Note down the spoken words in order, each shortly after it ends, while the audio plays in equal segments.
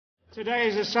Today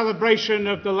is a celebration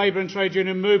of the labour and trade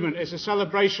union movement. It's a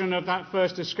celebration of that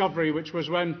first discovery, which was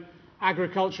when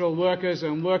agricultural workers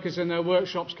and workers in their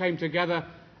workshops came together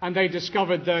and they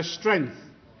discovered their strength.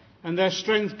 And their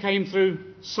strength came through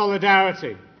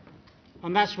solidarity.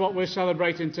 And that's what we're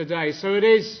celebrating today. So it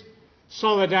is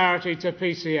solidarity to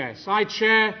PCS. I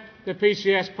chair the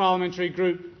PCS parliamentary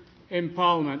group in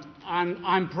Parliament, and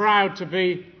I'm proud to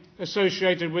be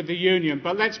associated with the union.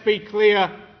 But let's be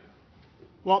clear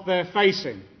what they're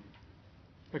facing,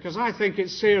 because I think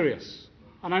it's serious,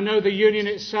 and I know the union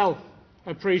itself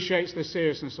appreciates the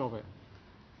seriousness of it.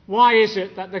 Why is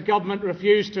it that the government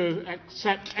refused to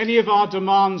accept any of our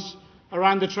demands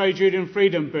around the Trade Union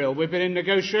Freedom Bill? We've been in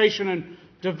negotiation and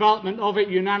development of it,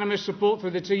 unanimous support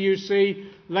for the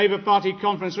TUC, Labour Party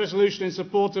conference resolution in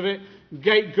support of it,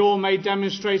 Gate Gourmet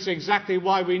demonstrates exactly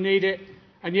why we need it,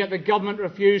 and yet the government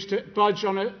refused to budge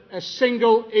on a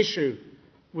single issue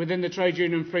within the Trade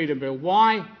Union Freedom Bill.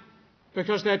 Why?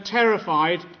 Because they're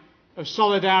terrified of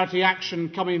solidarity action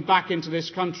coming back into this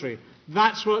country.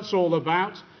 That's what it's all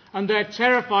about. And they're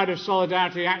terrified of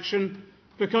solidarity action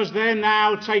because they're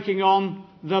now taking on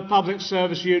the public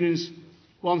service unions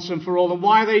once and for all. And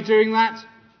why are they doing that?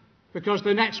 Because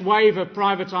the next wave of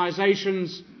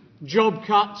privatisations, job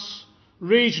cuts,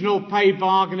 regional pay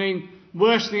bargaining,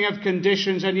 worsening of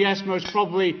conditions, and yes, most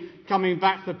probably coming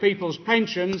back for people's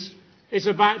pensions, is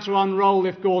about to unroll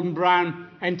if Gordon Brown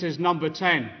enters number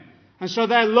 10. And so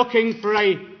they're looking for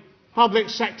a public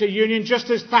sector union, just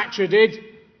as Thatcher did,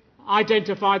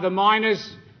 identify the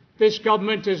miners. This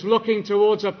government is looking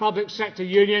towards a public sector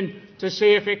union to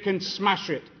see if it can smash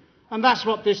it. And that's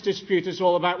what this dispute is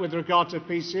all about with regard to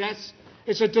PCS.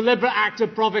 It's a deliberate act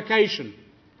of provocation.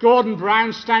 Gordon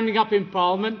Brown standing up in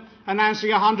Parliament,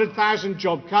 announcing 100,000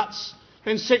 job cuts,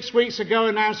 then 6 weeks ago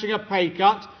announcing a pay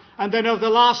cut, and then over the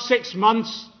last 6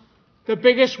 months, the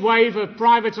biggest wave of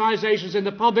privatisations in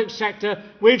the public sector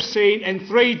we've seen in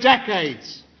 3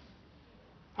 decades.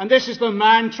 And this is the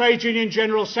man trade union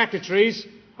general secretaries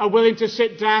are willing to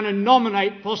sit down and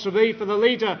nominate, possibly, for the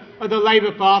leader of the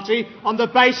Labour Party on the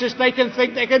basis they can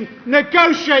think they can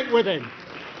negotiate with him.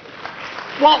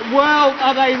 What world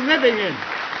are they living in?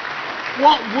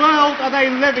 What world are they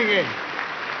living in?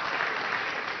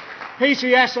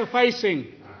 PCS are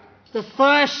facing the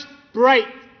first break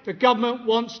the government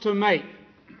wants to make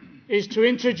is to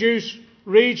introduce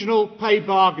regional pay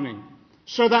bargaining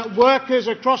so that workers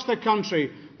across the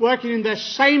country working in the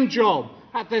same job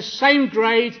at the same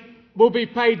grade will be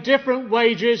paid different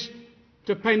wages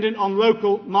dependent on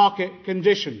local market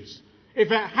conditions.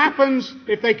 If it happens,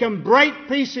 if they can break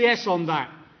PCS on that,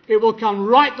 it will come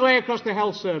right the way across the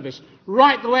health service,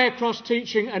 right the way across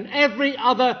teaching and every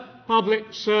other public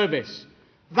service.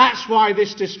 That's why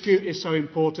this dispute is so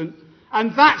important,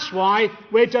 and that's why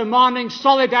we're demanding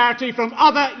solidarity from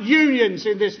other unions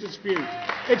in this dispute.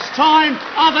 It's time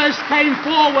others came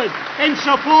forward in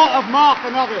support of Mark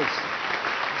and others.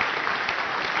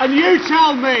 And you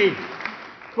tell me,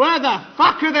 where the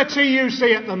fuck are the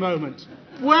TUC at the moment?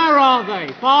 Where are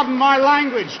they? Pardon my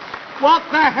language. What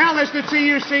the hell is the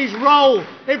TUC's role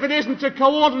if it isn't to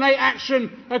coordinate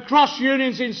action across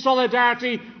unions in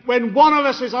solidarity when one of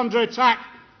us is under attack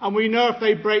and we know if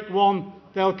they break one,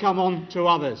 they'll come on to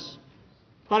others?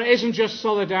 But it isn't just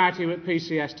solidarity with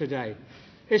PCS today.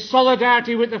 It's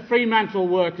solidarity with the Fremantle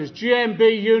workers,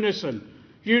 GMB Unison.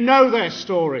 You know their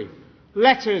story.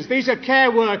 Letters. These are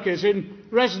care workers in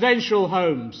residential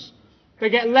homes.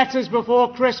 They get letters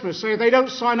before Christmas saying they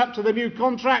don't sign up to the new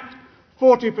contract,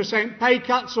 40% pay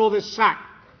cuts or the sack.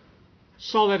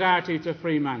 Solidarity to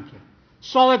Fremantle.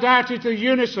 Solidarity to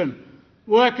Unison.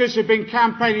 Workers have been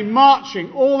campaigning,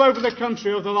 marching all over the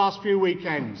country over the last few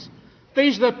weekends.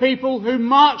 These are the people who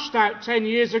marched out 10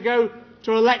 years ago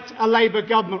to elect a Labour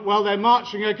government. Well, they're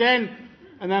marching again,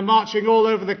 and they're marching all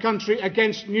over the country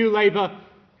against new Labour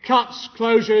cuts,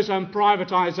 closures and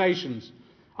privatisations.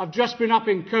 I've just been up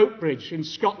in Coatbridge in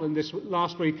Scotland this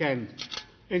last weekend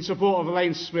in support of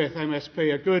Elaine Smith,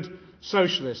 MSP, a good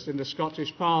socialist in the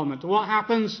Scottish Parliament. What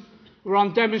happens? We're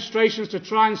on demonstrations to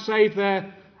try and save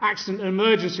their accident and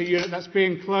emergency unit that's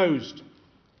being closed.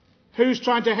 Who's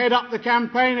trying to head up the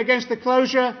campaign against the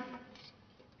closure?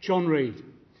 John Reid.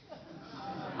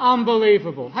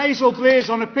 Unbelievable. Hazel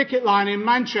Blear's on a picket line in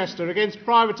Manchester against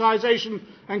privatisation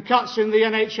and cuts in the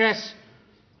NHS,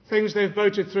 things they've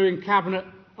voted through in Cabinet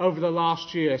over the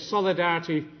last year.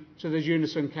 Solidarity to the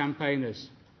Unison campaigners.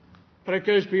 But it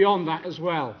goes beyond that as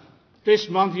well. This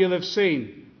month you'll have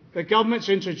seen the government's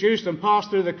introduced and passed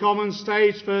through the Commons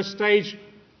stage, first stage,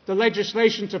 the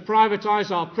legislation to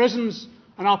privatise our prisons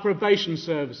and our probation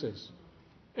services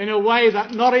in a way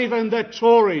that not even the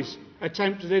Tories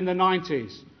attempted in the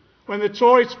 90s. When the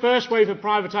Tories' first wave of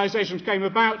privatisations came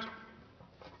about,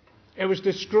 it was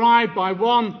described by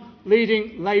one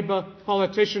leading Labour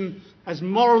politician as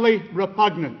morally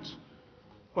repugnant.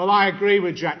 Well, I agree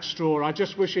with Jack Straw. I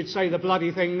just wish he'd say the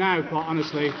bloody thing now, quite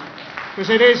honestly, because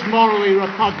it is morally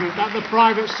repugnant that the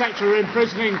private sector are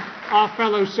imprisoning our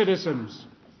fellow citizens.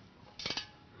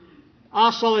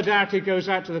 Our solidarity goes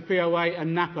out to the POA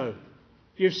and NAPO.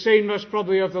 You've seen most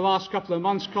probably over the last couple of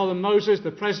months Colin Moses,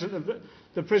 the President of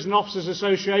the Prison Officers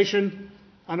Association,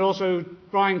 and also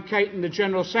Brian Caton, the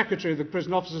General Secretary of the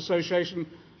Prison Officers Association,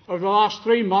 over the last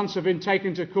 3 months have been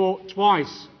taken to court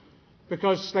twice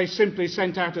because they simply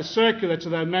sent out a circular to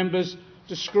their members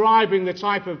describing the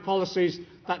type of policies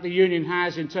that the union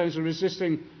has in terms of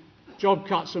resisting job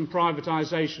cuts and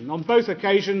privatisation. On both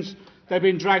occasions, they've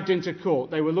been dragged into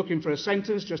court. They were looking for a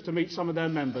sentence just to meet some of their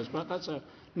members, but that's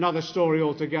another story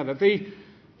altogether.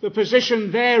 The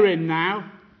position they're in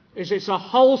now is it's a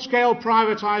whole-scale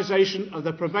privatisation of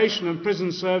the probation and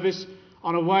prison service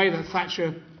on a way that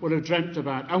Thatcher would have dreamt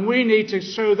about. And we need to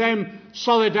show them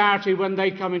solidarity when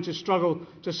they come into struggle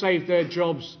to save their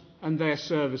jobs and their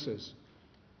services.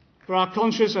 For our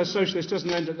conscience, as socialists,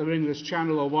 doesn't end at the English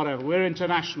Channel or whatever. We're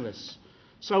internationalists.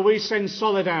 So we send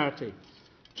solidarity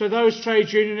to those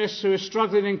trade unionists who are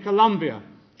struggling in Colombia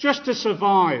just to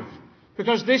survive,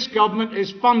 because this government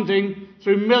is funding,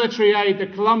 through military aid, the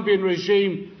Colombian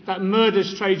regime that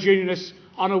murders trade unionists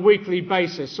on a weekly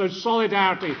basis. So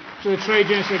solidarity to the trade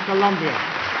unionists in Colombia.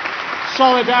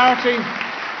 Solidarity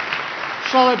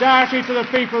to the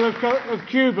people of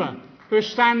Cuba, who are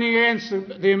standing against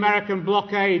the American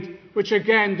blockade, which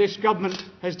again this government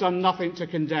has done nothing to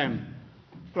condemn.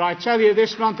 But I tell you,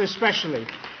 this month especially,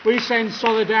 we send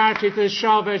solidarity to the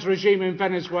Chavez regime in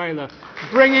Venezuela,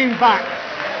 bringing back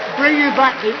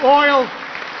the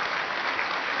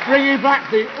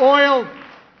oil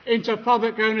into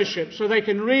public ownership so they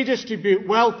can redistribute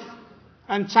wealth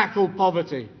and tackle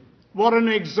poverty. What an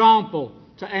example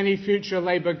to any future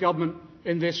Labour government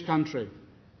in this country.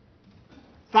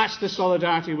 That's the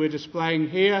solidarity we're displaying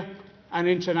here and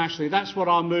internationally. That's what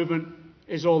our movement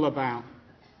is all about.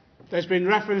 There's been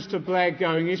reference to Blair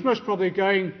going. He's most probably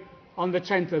going on the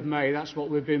 10th of May. That's what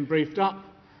we've been briefed up,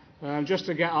 just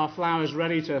to get our flowers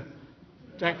ready to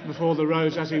deck before the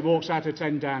rose as he walks out of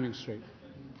 10 Downing Street.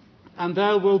 And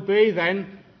there will be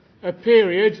then a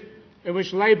period in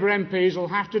which Labour MPs will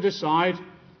have to decide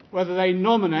whether they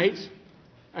nominate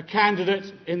a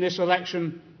candidate in this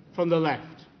election from the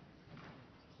left.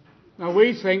 Now,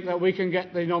 we think that we can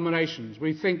get the nominations.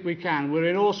 We think we can. We're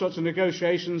in all sorts of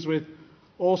negotiations with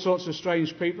all sorts of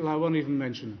strange people. I won't even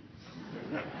mention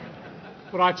them.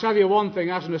 But I tell you one thing,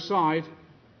 as an aside,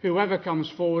 whoever comes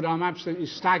forward, I'm absolutely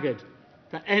staggered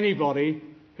that anybody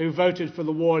who voted for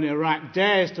the war in Iraq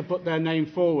dares to put their name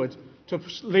forward to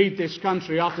lead this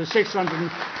country after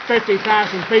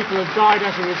 650,000 people have died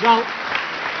as a result.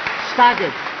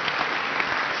 Staggered.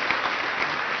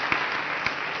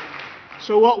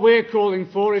 So what we're calling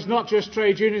for is not just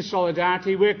trade union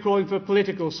solidarity, we're calling for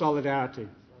political solidarity.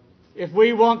 If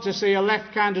we want to see a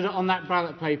left candidate on that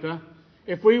ballot paper,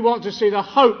 if we want to see the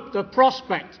hope, the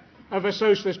prospect of a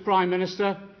socialist Prime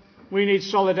Minister, we need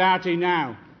solidarity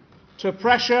now to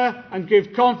pressure and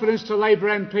give confidence to Labour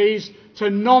MPs to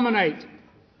nominate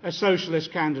a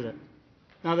socialist candidate.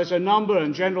 Now, there's a number,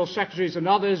 and General Secretaries and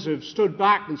others have stood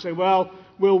back and said, well,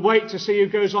 we'll wait to see who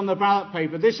goes on the ballot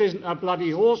paper. This isn't a bloody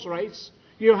horse race.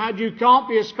 You can't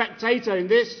be a spectator in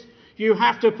this. You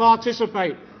have to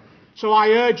participate. So I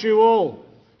urge you all,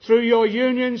 through your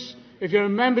unions, if you're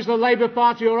members of the Labour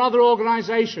Party or other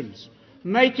organisations,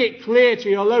 make it clear to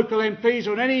your local MPs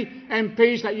or any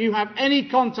MPs that you have any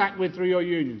contact with through your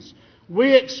unions.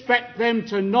 We expect them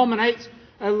to nominate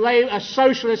a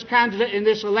socialist candidate in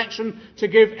this election to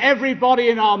give everybody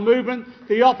in our movement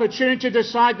the opportunity to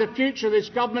decide the future of this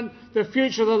government, the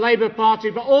future of the Labour Party,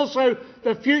 but also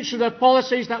the future of the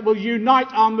policies that will unite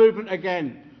our movement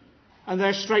again. And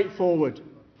they're straightforward.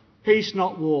 Peace,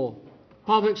 not war.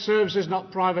 Public services,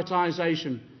 not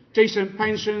privatisation. Decent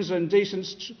pensions and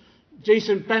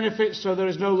decent benefits so there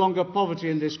is no longer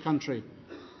poverty in this country.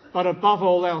 But above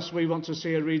all else, we want to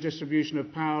see a redistribution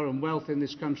of power and wealth in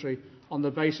this country on the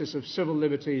basis of civil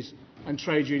liberties and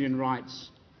trade union rights.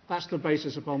 That's the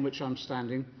basis upon which I'm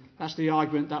standing. That's the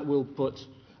argument that we'll put.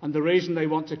 And the reason they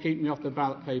want to keep me off the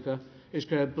ballot paper is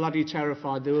because they're bloody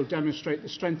terrified they will demonstrate the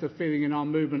strength of feeling in our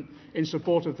movement in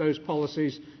support of those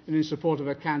policies and in support of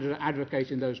a candidate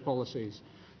advocating those policies.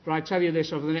 But I tell you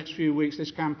this, over the next few weeks,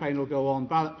 this campaign will go on,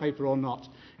 ballot paper or not.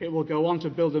 It will go on to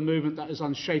build a movement that is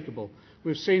unshakable.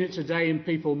 We've seen it today in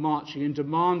people marching in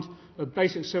demand of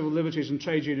basic civil liberties and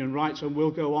trade union rights, and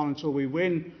we'll go on until we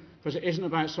win, because it isn't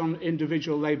about some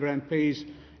individual Labour MPs.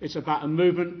 It's about a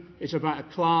movement, it's about a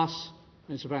class,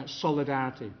 and it's about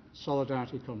solidarity.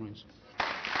 Solidarity, comrades.